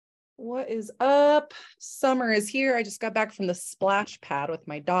What is up? Summer is here. I just got back from the splash pad with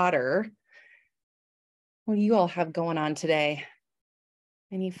my daughter. What do you all have going on today?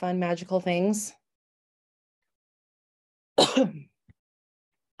 Any fun magical things?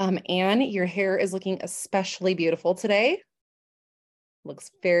 Anne, your hair is looking especially beautiful today. Looks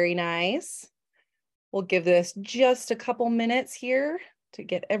very nice. We'll give this just a couple minutes here to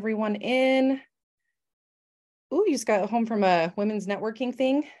get everyone in. Ooh, you just got home from a women's networking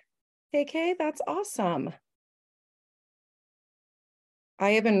thing. KK, that's awesome.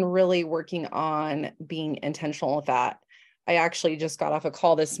 I have been really working on being intentional with that. I actually just got off a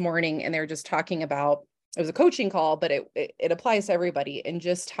call this morning and they're just talking about, it was a coaching call, but it applies to everybody, and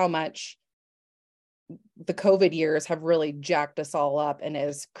just how much the COVID years have really jacked us all up and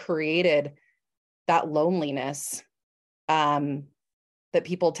has created that loneliness that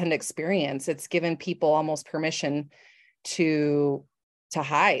people tend to experience. It's given people almost permission to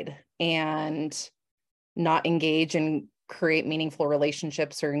hide and not engage and create meaningful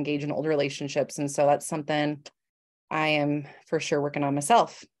relationships or engage in old relationships. And so that's something I am for sure working on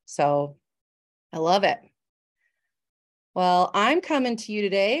myself. So I love it. Well, I'm coming to you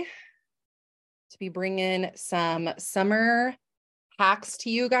today to be bringing some summer hacks to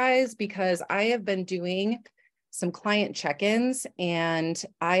you guys, because I have been doing some client check-ins and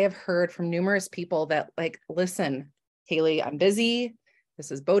I have heard from numerous people that, like, listen, Haley, I'm busy. This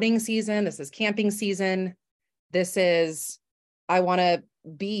is boating season. This is camping season. This is, I want to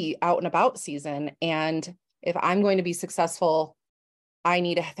be out and about season. And if I'm going to be successful, I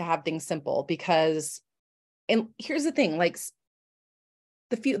need to have things simple, because, and here's the thing, like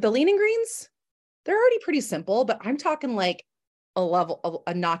the lean and greens, they're already pretty simple, but I'm talking like a level,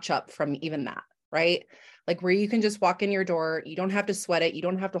 a notch up from even that, right? Like where you can just walk in your door. You don't have to sweat it. You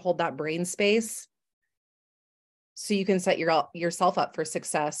don't have to hold that brain space. So you can set yourself up for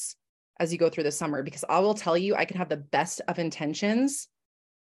success as you go through the summer. Because I will tell you, I can have the best of intentions,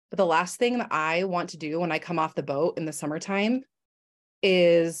 but the last thing that I want to do when I come off the boat in the summertime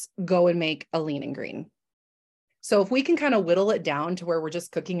is go and make a lean and green. So if we can kind of whittle it down to where we're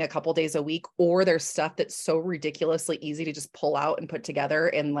just cooking a couple days a week, or there's stuff that's so ridiculously easy to just pull out and put together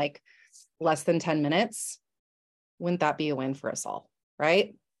in like less than 10 minutes, wouldn't that be a win for us all,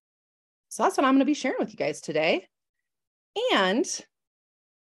 right? So that's what I'm going to be sharing with you guys today. And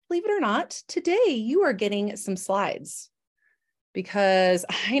believe it or not, today you are getting some slides, because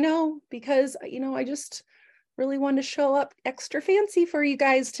I just really wanted to show up extra fancy for you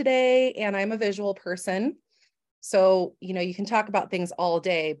guys today. And I'm a visual person. So, you can talk about things all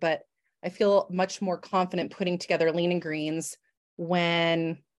day, but I feel much more confident putting together lean and greens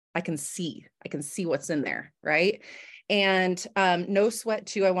when I can see what's in there, right? And no sweat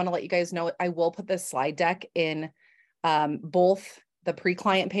too. I want to let you guys know, I will put this slide deck in both the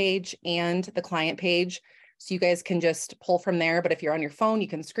pre-client page and the client page, so you guys can just pull from there. But if you're on your phone, you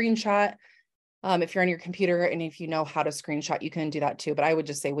can screenshot. If you're on your computer, and if you know how to screenshot, you can do that too. But I would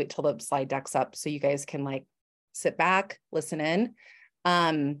just say wait till the slide deck's up so you guys can like sit back, listen in.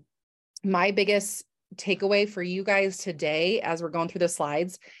 My biggest takeaway for you guys today, as we're going through the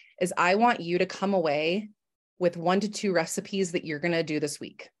slides, is I want you to come away with 1 to 2 recipes that you're going to do this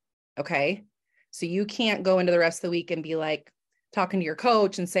week. Okay. So you can't go into the rest of the week and be like talking to your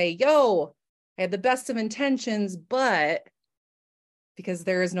coach and say, yo, I had the best of intentions, but, because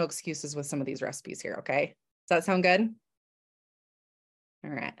there is no excuses with some of these recipes here. Okay. Does that sound good?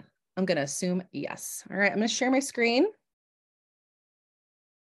 All right. I'm going to assume yes. All right. I'm going to share my screen.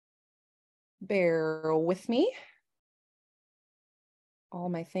 Bear with me. All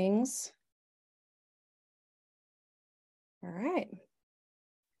my things. All right.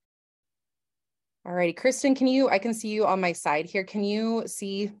 All righty. Kristen, I can see you on my side here. Can you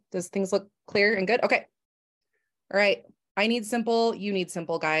see, does things look clear and good? Okay. All right. I need simple. You need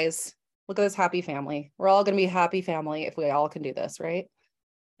simple, guys. Look at this happy family. We're all going to be a happy family if we all can do this, right?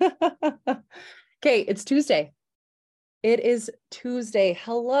 Okay. It's Tuesday. It is Tuesday.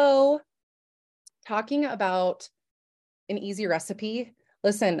 Hello. Talking about an easy recipe.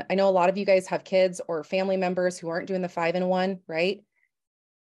 Listen, I know a lot of you guys have kids or family members who aren't doing the 5-in-1, right?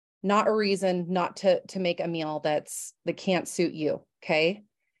 Not a reason not to make a meal that can't suit you. Okay.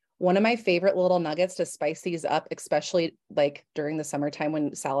 One of my favorite little nuggets to spice these up, especially like during the summertime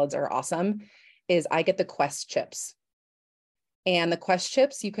when salads are awesome, is I get the Quest chips. And the Quest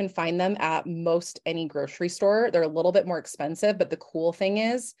chips, you can find them at most any grocery store. They're a little bit more expensive, but the cool thing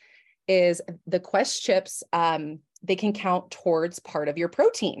is the Quest chips, they can count towards part of your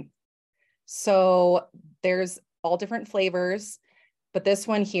protein. So there's all different flavors, but this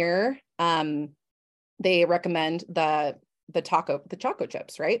one here, they recommend the the choco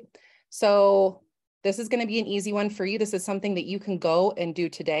chips, right? So this is going to be an easy one for you. This is something that you can go and do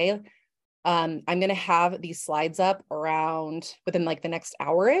today. I'm going to have these slides up around within like the next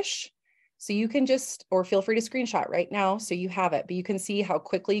hour-ish. So you can just, or feel free to screenshot right now so you have it, but you can see how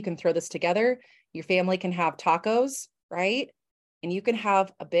quickly you can throw this together. Your family can have tacos, right? And you can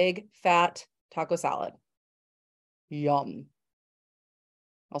have a big fat taco salad. Yum.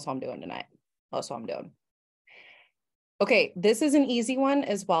 That's what I'm doing tonight. That's what I'm doing. Okay, this is an easy one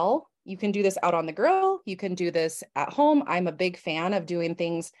as well. You can do this out on the grill. You can do this at home. I'm a big fan of doing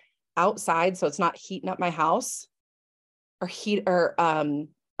things outside so it's not heating up my house or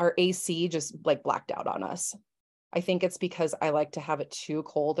our AC just like blacked out on us. I think it's because I like to have it too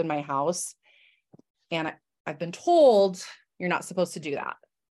cold in my house. And I've been told you're not supposed to do that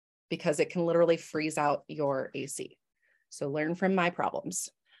because it can literally freeze out your AC. So learn from my problems.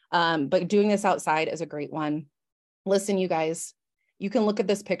 But doing this outside is a great one. Listen, you guys, you can look at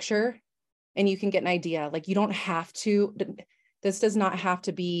this picture and you can get an idea. Like you don't have to, this does not have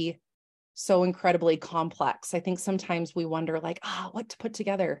to be so incredibly complex. I think sometimes we wonder like, what to put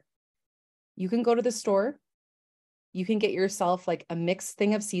together. You can go to the store. You can get yourself like a mixed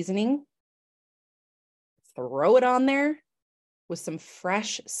thing of seasoning, throw it on there with some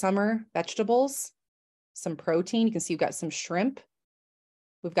fresh summer vegetables, some protein. You can see you've got some shrimp.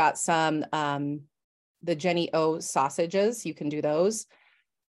 We've got some, the Jenny O sausages. You can do those.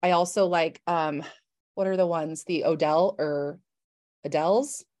 I also like, what are the ones? The Odell's.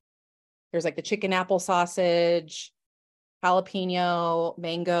 There's like the chicken apple sausage, jalapeno,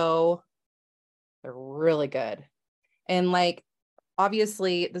 mango. They're really good. And like,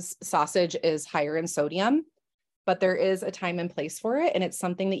 obviously this sausage is higher in sodium, but there is a time and place for it. And it's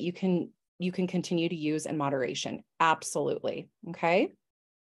something that you can continue to use in moderation. Absolutely. Okay.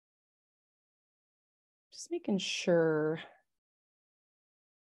 Just making sure,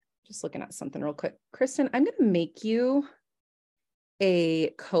 just looking at something real quick. Kristen, I'm going to make you a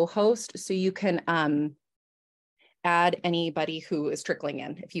co-host so you can add anybody who is trickling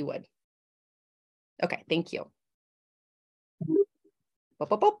in, if you would. Okay, thank you. Boop,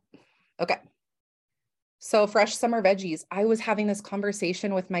 boop, boop. Okay. So fresh summer veggies. I was having this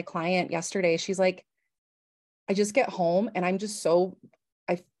conversation with my client yesterday. She's like, I just get home and I'm just so,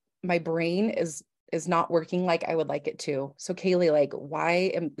 my brain is not working like I would like it to. So Kaylee, like,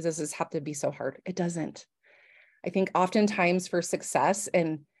 why does this have to be so hard? It doesn't. I think oftentimes for success,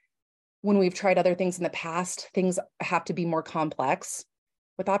 and when we've tried other things in the past, things have to be more complex.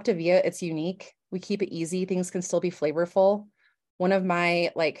 With Optavia, it's unique. We keep it easy. Things can still be flavorful. One of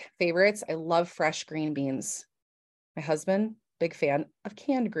my like favorites, I love fresh green beans. My husband, big fan of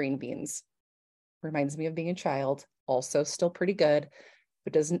canned green beans. Reminds me of being a child. Also still pretty good,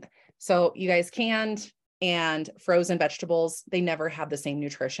 but doesn't. So you guys, canned and frozen vegetables, they never have the same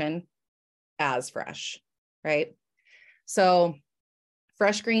nutrition as fresh, right? So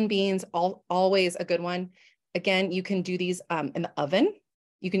fresh green beans, always a good one. Again, you can do these in the oven.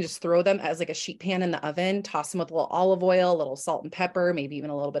 You can just throw them as like a sheet pan in the oven, toss them with a little olive oil, a little salt and pepper, maybe even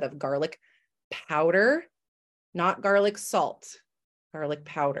a little bit of garlic powder, not garlic salt, garlic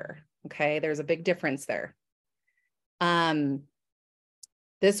powder. Okay, there's a big difference there.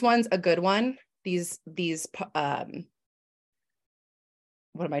 This one's a good one. These what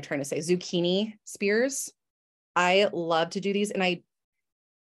am I trying to say? Zucchini spears. I love to do these, and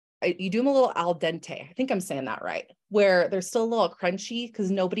you do them a little al dente. I think I'm saying that right, where they're still a little crunchy because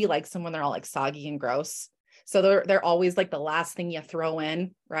nobody likes them when they're all like soggy and gross. So they're always like the last thing you throw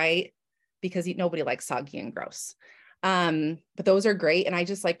in, right? Because nobody likes soggy and gross. But those are great. And I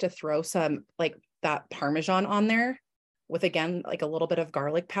just like to throw some like that Parmesan on there with, again, like a little bit of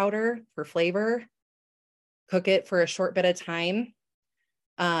garlic powder for flavor. Cook it for a short bit of time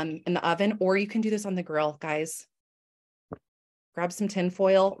in the oven, or you can do this on the grill, guys. Grab some tin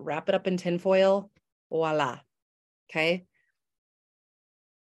foil, wrap it up in tin foil. Voila. Okay.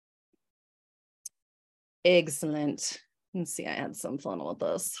 Excellent. Let's see, I had some fun with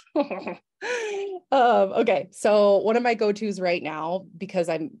this. Okay. So one of my go-tos right now, because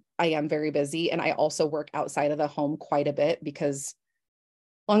I am very busy and I also work outside of the home quite a bit because,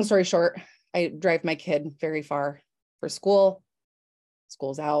 long story short, I drive my kid very far for school.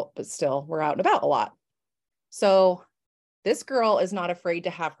 School's out, but still we're out and about a lot. So this girl is not afraid to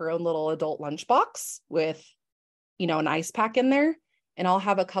have her own little adult lunchbox with, an ice pack in there. And I'll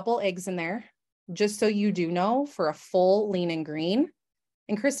have a couple eggs in there, just so you do know, for a full lean and green.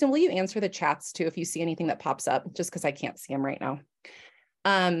 And Kristen, will you answer the chats too if you see anything that pops up, just because I can't see them right now.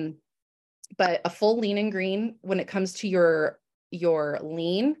 But a full lean and green, when it comes to your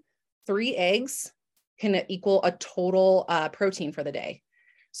lean, 3 eggs can equal a total protein for the day.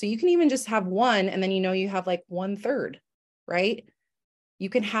 So you can even just have one, and then you have like 1/3, right? You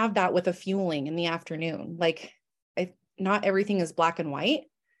can have that with a fueling in the afternoon. Like, not everything is black and white.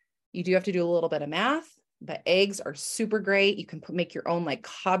 You do have to do a little bit of math, but eggs are super great. You can make your own like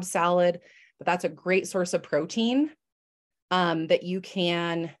Cobb salad, but that's a great source of protein that you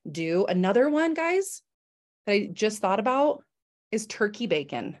can do. Another one, guys, that I just thought about is turkey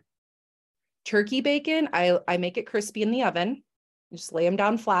bacon. Turkey bacon, I make it crispy in the oven. Just lay them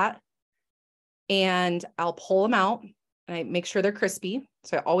down flat, and I'll pull them out, and I make sure they're crispy.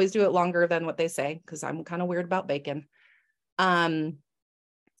 So I always do it longer than what they say, because I'm kind of weird about bacon.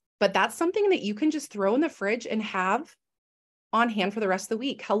 But that's something that you can just throw in the fridge and have on hand for the rest of the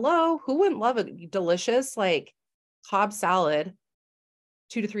week. Hello, who wouldn't love a delicious like Cobb salad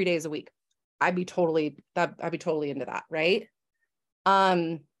 2 to 3 days a week? I'd be totally into that, right?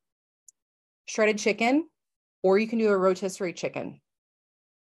 Shredded chicken, or you can do a rotisserie chicken.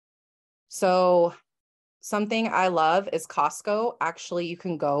 So something I love is Costco. Actually, you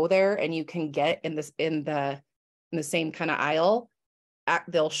can go there and you can get in the same kind of aisle.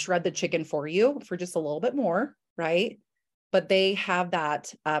 They'll shred the chicken for you for just a little bit more, right? But they have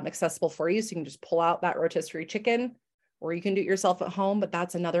that accessible for you. So you can just pull out that rotisserie chicken, or you can do it yourself at home. But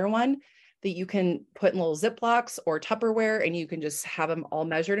that's another one that you can put in little Ziplocs or Tupperware, and you can just have them all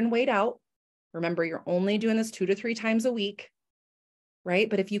measured and weighed out. Remember, you're only doing this 2 to 3 times a week, right?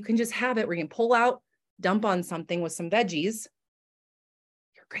 But if you can just have it where you can pull out, dump on something with some veggies,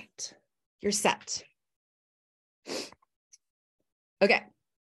 you're great. You're set. Okay,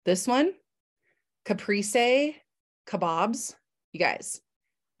 this one, caprese kebabs. You guys,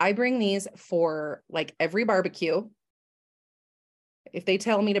 I bring these for like every barbecue. If they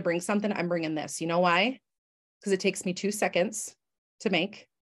tell me to bring something, I'm bringing this. You know why? Because it takes me 2 seconds to make.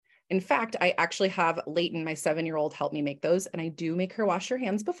 In fact, I actually have Leighton, my 7-year-old, help me make those. And I do make her wash her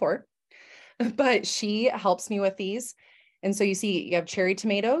hands before, but she helps me with these. And so you see, you have cherry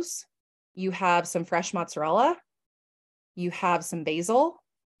tomatoes, you have some fresh mozzarella, you have some basil,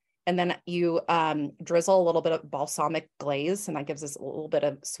 and then you drizzle a little bit of balsamic glaze, and that gives us a little bit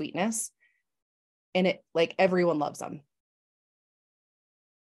of sweetness. And it, like, everyone loves them.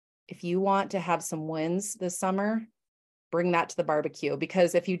 If you want to have some wins this summer, bring that to the barbecue,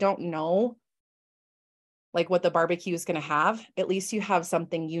 because if you don't know like what the barbecue is going to have, at least you have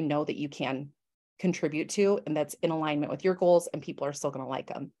something you know that you can contribute to, and that's in alignment with your goals, and people are still going to like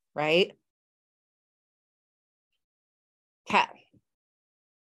them, right? Okay.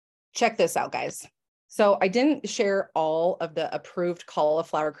 Check this out, guys. So I didn't share all of the approved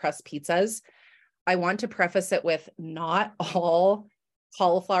cauliflower crust pizzas. I want to preface it with not all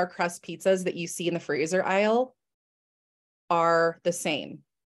cauliflower crust pizzas that you see in the freezer aisle are the same.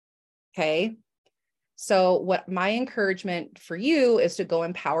 Okay. So what my encouragement for you is to go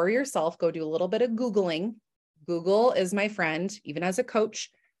empower yourself, go do a little bit of Googling. Google is my friend, even as a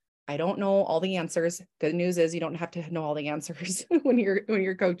coach. I don't know all the answers. Good news is you don't have to know all the answers when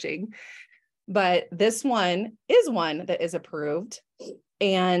you're coaching. But this one is one that is approved,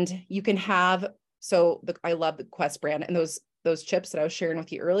 and you can have, I love the Quest brand, and those chips that I was sharing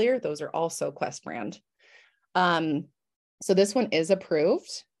with you earlier, those are also Quest brand. So this one is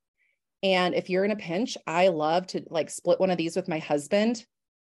approved. And if you're in a pinch, I love to like split one of these with my husband,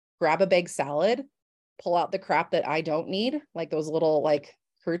 grab a big salad, pull out the crap that I don't need, like those little like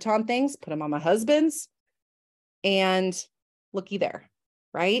crouton things, put them on my husband's, and looky there,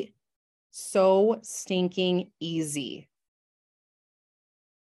 right? So stinking easy.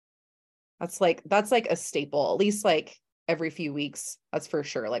 That's like a staple, at least like every few weeks. That's for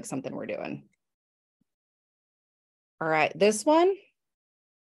sure, like something we're doing. All right, this one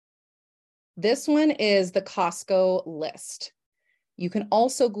is the Costco list. You can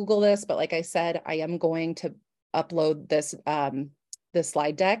also Google this, but like I said, I am going to upload this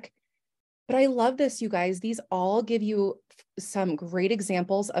slide deck. But I love this, you guys. These all give you some great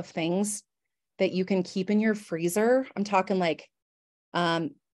examples of things that you can keep in your freezer. I'm talking like,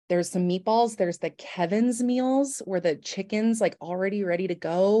 there's some meatballs. There's the Kevin's meals where the chicken's like already ready to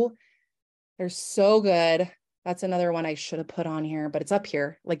go. They're so good. That's another one I should have put on here, but it's up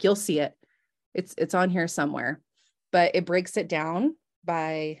here. Like you'll see it. It's on here somewhere, but it breaks it down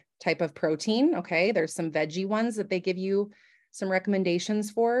by type of protein. Okay. There's some veggie ones that they give you some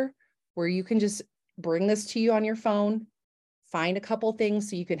recommendations for, where you can just bring this to you on your phone, find a couple things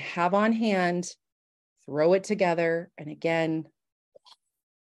so you can have on hand, throw it together. And again,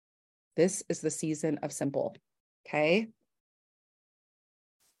 this is the season of simple. Okay.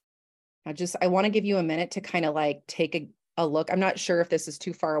 I want to give you a minute to kind of like take a look. I'm not sure if this is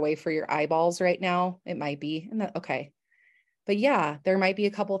too far away for your eyeballs right now. It might be. And that, okay. But yeah, there might be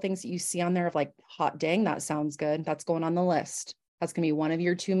a couple of things that you see on there of like, hot dang, that sounds good. That's going on the list. That's going to be one of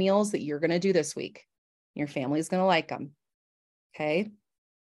your 2 meals that you're going to do this week. Your family's going to like them. Okay.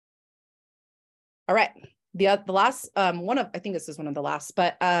 All right. The last I think this is one of the last,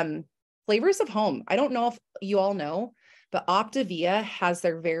 but flavors of home. I don't know if you all know, but Optavia has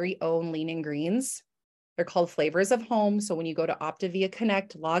their very own lean and greens. They're called flavors of home. So when you go to Optavia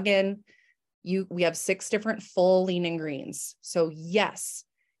Connect, log in, we have 6 different full lean and greens. So yes,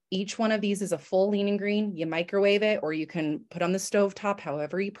 each one of these is a full lean and green. You microwave it, or you can put on the stovetop,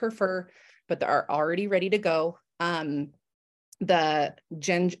 however you prefer, but they are already ready to go. The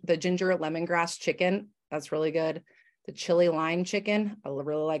ginger lemongrass chicken, that's really good. The chili lime chicken, I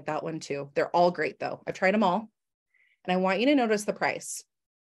really like that one too. They're all great though. I've tried them all. And I want you to notice the price.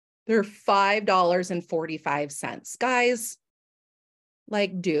 They're $5.45. Guys,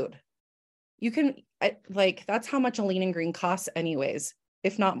 like, dude, you can, that's how much a lean and green costs anyways,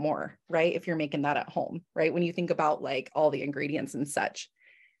 if not more, right? If you're making that at home, right? When you think about like all the ingredients and such.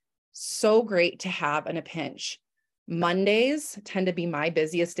 So great to have in a pinch. Mondays tend to be my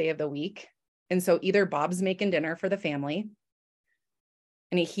busiest day of the week. And so either Bob's making dinner for the family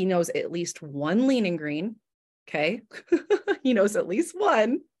and he knows at least one lean and green. Okay. He knows at least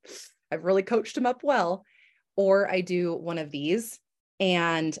one. I've really coached him up well. Or I do one of these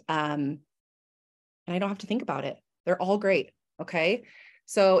and I don't have to think about it. They're all great. Okay.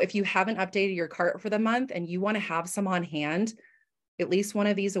 So if you haven't updated your cart for the month and you want to have some on hand, at least one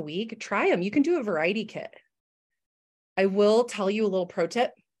of these a week, try them. You can do a variety kit. I will tell you a little pro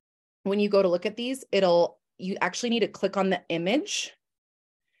tip. When you go to look at these, you actually need to click on the image.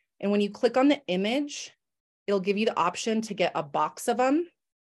 And when you click on the image, it'll give you the option to get a box of them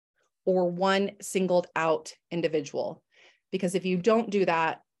or one singled out individual. Because if you don't do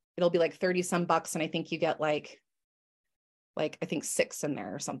that, it'll be like 30 some bucks. And I think you get like I think 6 in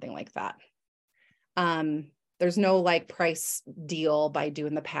there or something like that. There's no like price deal by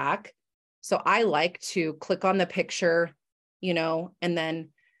doing the pack. So I like to click on the picture, and then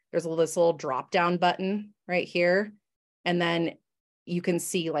there's this little drop down button right here. And then you can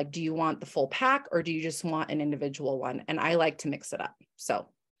see like, do you want the full pack or do you just want an individual one? And I like to mix it up. So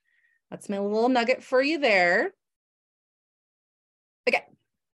that's my little nugget for you there. Okay.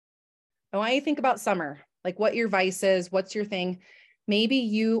 I want you to think about summer, like what your vice is, what's your thing. Maybe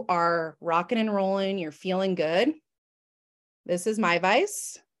you are rocking and rolling, you're feeling good. This is my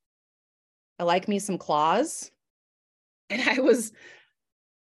vice. I like me some claws. And I was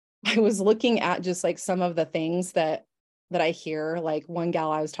looking at just like some of the things that I hear, like one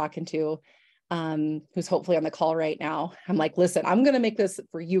gal I was talking to, who's hopefully on the call right now. I'm like, listen, I'm going to make this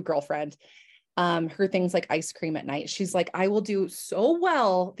for you, girlfriend. Her things like ice cream at night. She's like, I will do so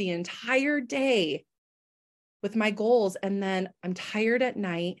well the entire day with my goals. And then I'm tired at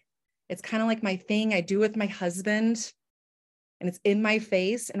night. It's kind of like my thing I do with my husband and it's in my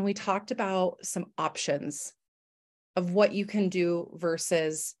face. And we talked about some options of what you can do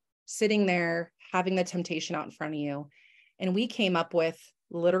versus sitting there, having the temptation out in front of you. And we came up with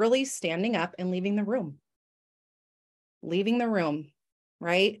literally standing up and leaving the room. Leaving the room,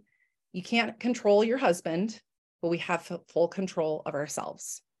 right? You can't control your husband, but we have full control of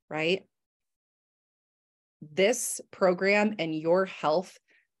ourselves, right? This program and your health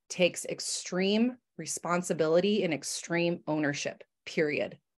takes extreme responsibility and extreme ownership,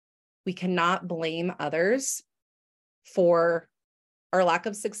 period. We cannot blame others for our lack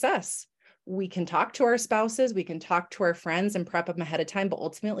of success. We can talk to our spouses, we can talk to our friends and prep them ahead of time, but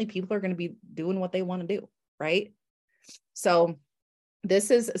ultimately people are going to be doing what they want to do, right? So this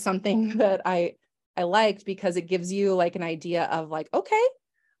is something that I liked because it gives you like an idea of like, okay,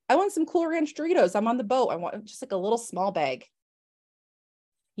 I want some Cool Ranch Doritos. I'm on the boat. I want just like a little small bag.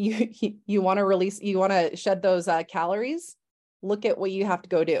 You want to release, you want to shed those calories. Look at what you have to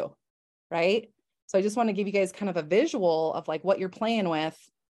go do, right? So I just want to give you guys kind of a visual of like what you're playing with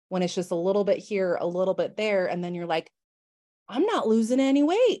when it's just a little bit here, a little bit there. And then you're like, I'm not losing any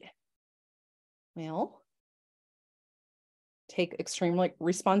weight. Well, take extreme like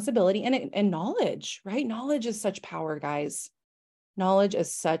responsibility and knowledge, right? Knowledge is such power, guys. Knowledge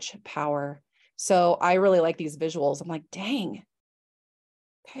is such power. So I really like these visuals. I'm like, dang,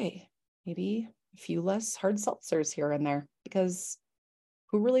 okay, maybe a few less hard seltzers here and there, because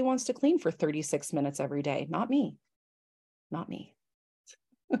who really wants to clean for 36 minutes every day? Not me. Not me.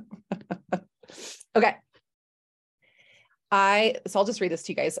 Okay. So I'll just read this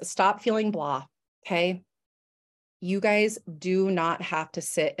to you guys. Stop feeling blah. Okay. You guys do not have to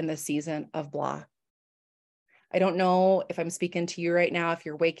sit in the season of blah. I don't know if I'm speaking to you right now, if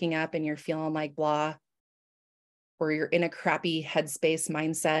you're waking up and you're feeling like blah, or you're in a crappy headspace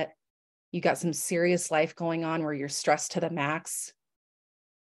mindset. You got some serious life going on where you're stressed to the max.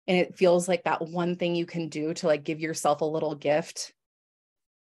 And it feels like that one thing you can do to like give yourself a little gift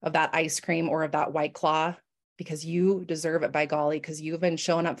of that ice cream or of that White Claw, because you deserve it, by golly, because you've been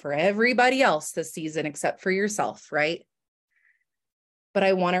showing up for everybody else this season except for yourself, right? But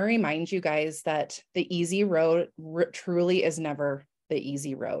I want to remind you guys that the easy road truly is never the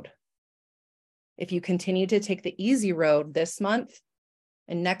easy road. If you continue to take the easy road this month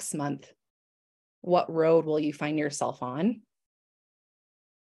and next month, what road will you find yourself on?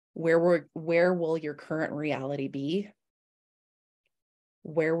 Where will your current reality be?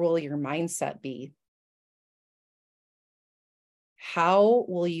 Where will your mindset be? How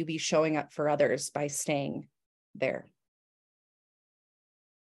will you be showing up for others by staying there?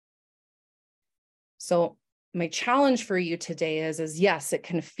 So my challenge for you today is yes, it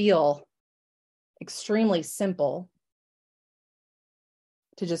can feel extremely simple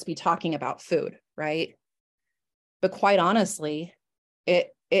to just be talking about food, right? But quite honestly,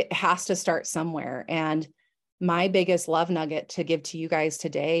 it has to start somewhere. And my biggest love nugget to give to you guys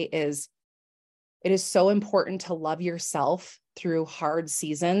today is it is so important to love yourself through hard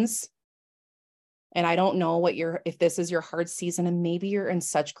seasons. And I don't know if this is your hard season and maybe you're in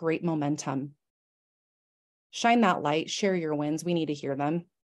such great momentum. Shine that light, share your wins. We need to hear them.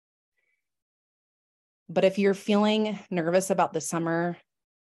 But if you're feeling nervous about the summer,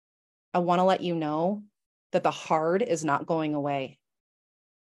 I want to let you know that the hard is not going away.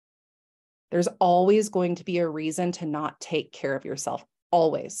 There's always going to be a reason to not take care of yourself,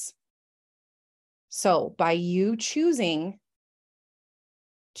 always. So by you choosing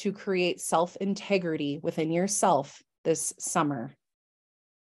to create self-integrity within yourself this summer,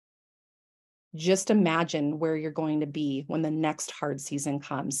 just imagine where you're going to be when the next hard season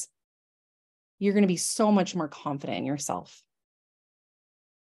comes. You're going to be so much more confident in yourself.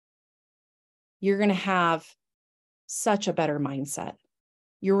 You're going to have such a better mindset.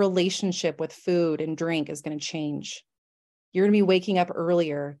 Your relationship with food and drink is going to change. You're going to be waking up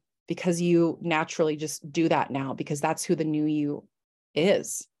earlier because you naturally just do that now, because that's who the new you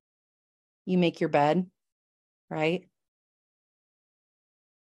is. You make your bed, right?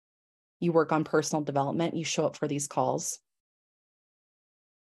 You work on personal development. You show up for these calls.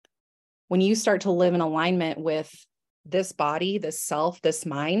 When you start to live in alignment with this body, this self, this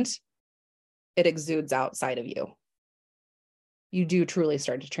mind, it exudes outside of you. You do truly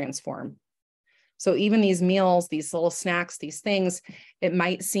start to transform. So even these meals, these little snacks, these things, it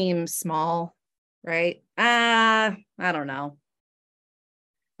might seem small, right? I don't know.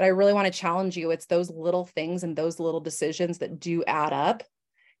 But I really want to challenge you. It's those little things and those little decisions that do add up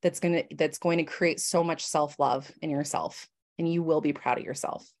that's going to create so much self-love in yourself, and you will be proud of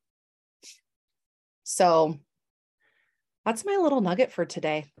yourself. So that's my little nugget for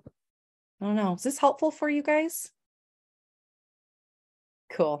today. I don't know. Is this helpful for you guys?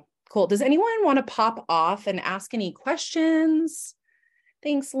 Cool. Does anyone want to pop off and ask any questions?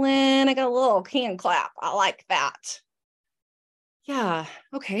 Thanks, Lynn. I got a little hand clap. I like that. Yeah.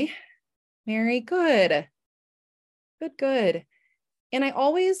 Okay. Mary, good. Good. And I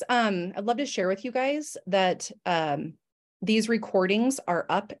always, I'd love to share with you guys that these recordings are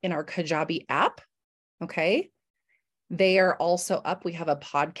up in our Kajabi app. Okay. They are also up. We have a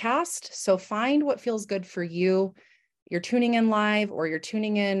podcast. So find what feels good for you. You're tuning in live or you're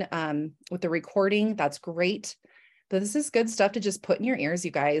tuning in with the recording. That's great. But this is good stuff to just put in your ears,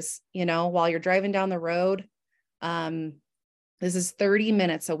 you guys, while you're driving down the road. This is 30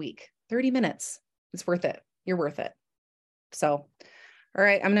 minutes a week, 30 minutes. It's worth it. You're worth it. So, all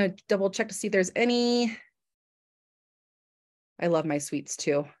right. I'm going to double check to see if there's any. I love my sweets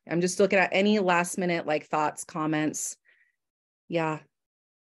too. I'm just looking at any last minute thoughts, comments. Yeah.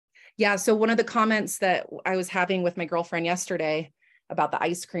 So one of the comments that I was having with my girlfriend yesterday about the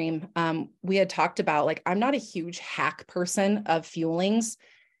ice cream, we had talked about I'm not a huge hack person of fuelings,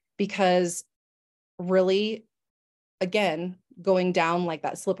 because really, again, going down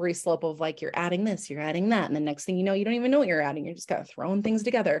that slippery slope of you're adding this, you're adding that. And the next thing you know, you don't even know what you're adding. You're just kind of throwing things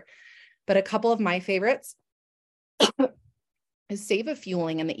together. But a couple of my favorites is save a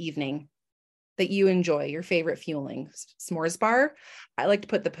fueling in the evening that you enjoy, your favorite fueling. S'mores bar. I like to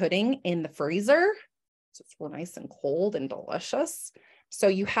put the pudding in the freezer, so it's real nice and cold and delicious. So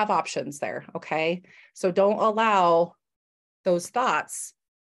you have options there, okay? So don't allow those thoughts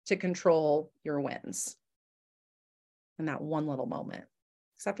to control your wins in that one little moment.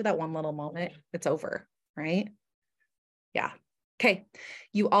 Because after that one little moment, it's over, right? Yeah. Okay.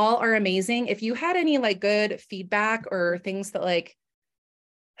 You all are amazing. If you had any like good feedback or things that like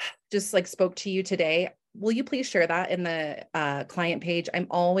just like spoke to you today, will you please share that in the client page? I'm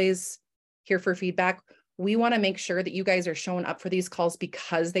always here for feedback. We want to make sure that you guys are showing up for these calls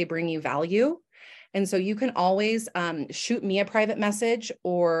because they bring you value. And so you can always shoot me a private message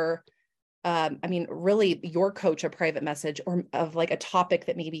or really your coach a private message or of like a topic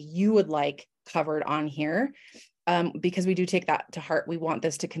that maybe you would like covered on here. Because we do take that to heart. We want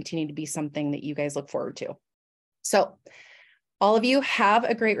this to continue to be something that you guys look forward to. So all of you have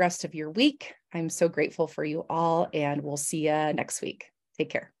a great rest of your week. I'm so grateful for you all, and we'll see you next week. Take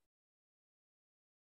care.